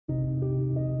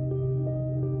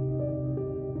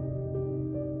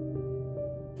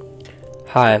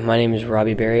Hi, my name is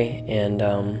Robbie and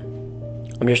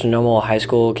I'm just a normal high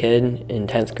school kid in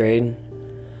 10th grade.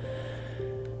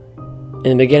 In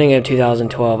the beginning of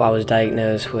 2012, I was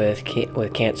diagnosed with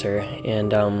cancer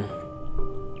and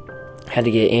had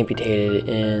to get amputated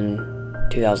in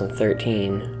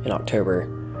 2013 in October.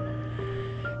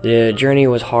 The journey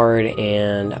was hard,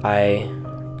 and I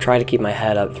tried to keep my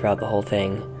head up throughout the whole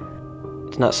thing.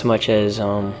 It's not so much as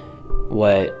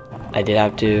what I did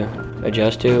have to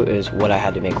adjust to is what I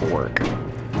had to make work.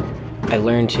 I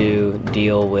learned to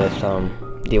deal with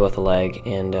the leg,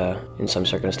 and in some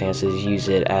circumstances use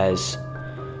it as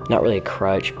not really a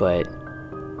crutch, but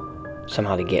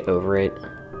somehow to get over it.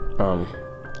 I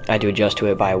had to adjust to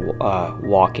it by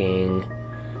walking,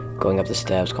 going up the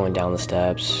steps, going down the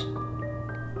steps,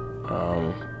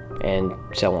 and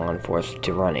so on forth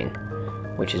to running,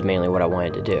 which is mainly what I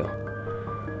wanted to do.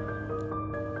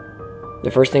 The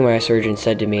first thing my surgeon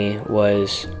said to me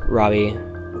was, "Robbie,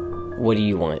 what do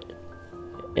you want?"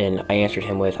 And I answered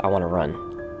him with, "I want to run."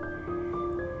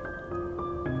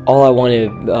 All I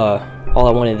wanted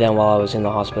then while I was in the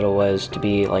hospital was to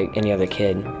be like any other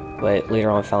kid, but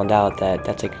later on found out that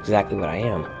that's exactly what I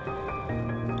am.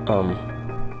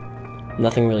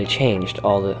 Nothing really changed.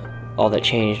 All that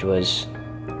changed was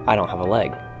I don't have a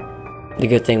leg. The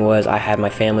good thing was I had my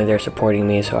family there supporting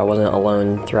me, so I wasn't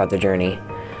alone throughout the journey.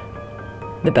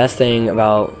 The best thing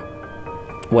about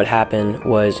what happened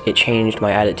was it changed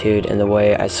my attitude and the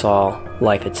way I saw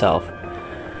life itself.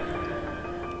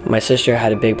 My sister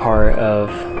had a big part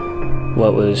of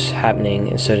what was happening,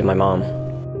 and so did my mom.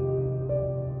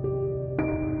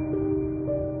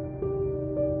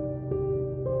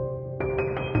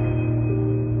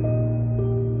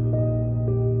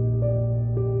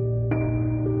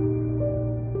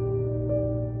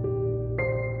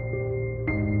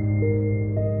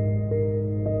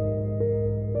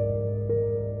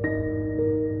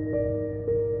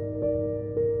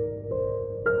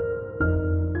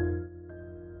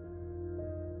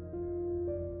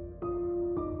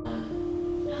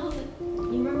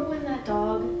 You remember when that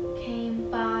dog came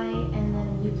by and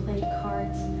then we played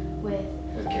cards with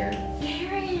Karen?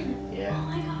 Karen! Yeah. Oh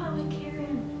my god, with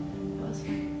Karen. That was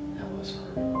fun. That was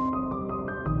fun.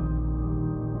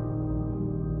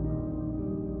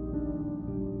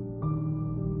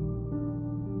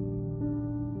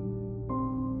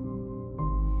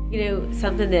 You know,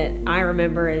 something that I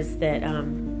remember is that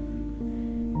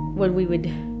when we would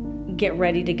get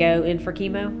ready to go in for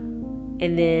chemo,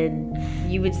 and then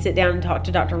you would sit down and talk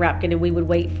to Dr. Rapkin, and we would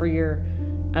wait for your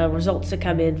results to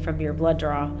come in from your blood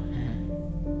draw.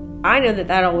 I know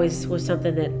that always was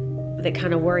something that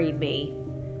kind of worried me,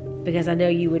 because I know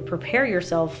you would prepare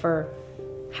yourself for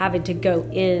having to go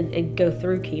in and go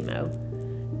through chemo.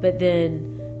 But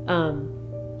then,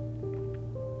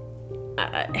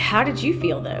 how did you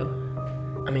feel though?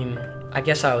 I mean, I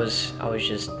guess I was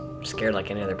just scared like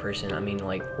any other person. I mean,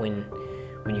 like when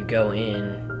you go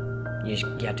in, you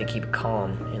have to keep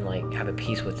calm and like have a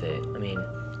peace with it. I mean,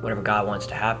 whatever God wants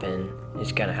to happen,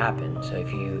 it's gonna happen. So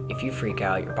if you freak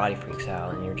out, your body freaks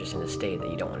out, and you're just in a state that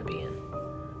you don't want to be in.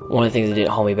 One of the things that didn't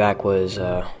hold me back was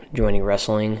joining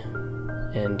wrestling,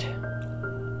 and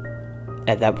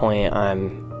at that point,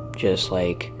 I'm just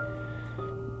like,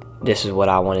 this is what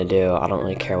I want to do. I don't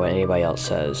really care what anybody else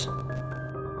says.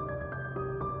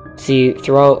 See,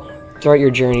 throughout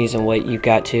your journeys, and what you've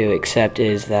got to accept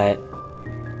is that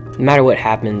no matter what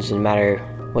happens, no matter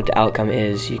what the outcome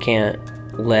is, you can't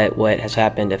let what has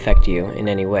happened affect you in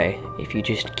any way. If you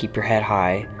just keep your head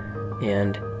high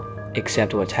and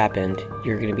accept what's happened,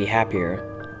 you're going to be happier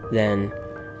than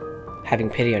having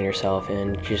pity on yourself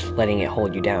and just letting it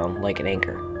hold you down like an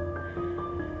anchor.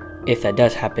 If that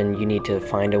does happen, you need to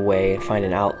find a way, find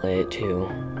an outlet to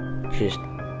just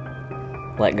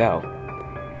let go.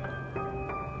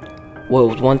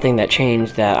 Well, one thing that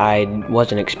changed that I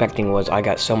wasn't expecting was I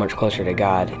got so much closer to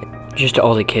God. Just to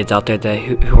all the kids out there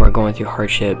who are going through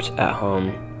hardships at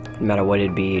home, no matter what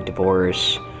it be,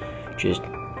 divorce, just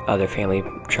other family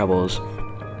troubles.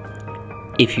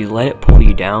 If you let it pull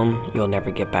you down, you'll never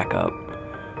get back up.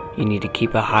 You need to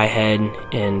keep a high head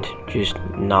and just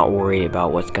not worry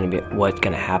about what's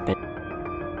gonna happen.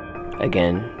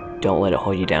 Again, don't let it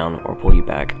hold you down or pull you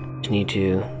back. You just need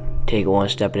to take it one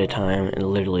step at a time, and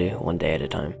literally one day at a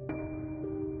time.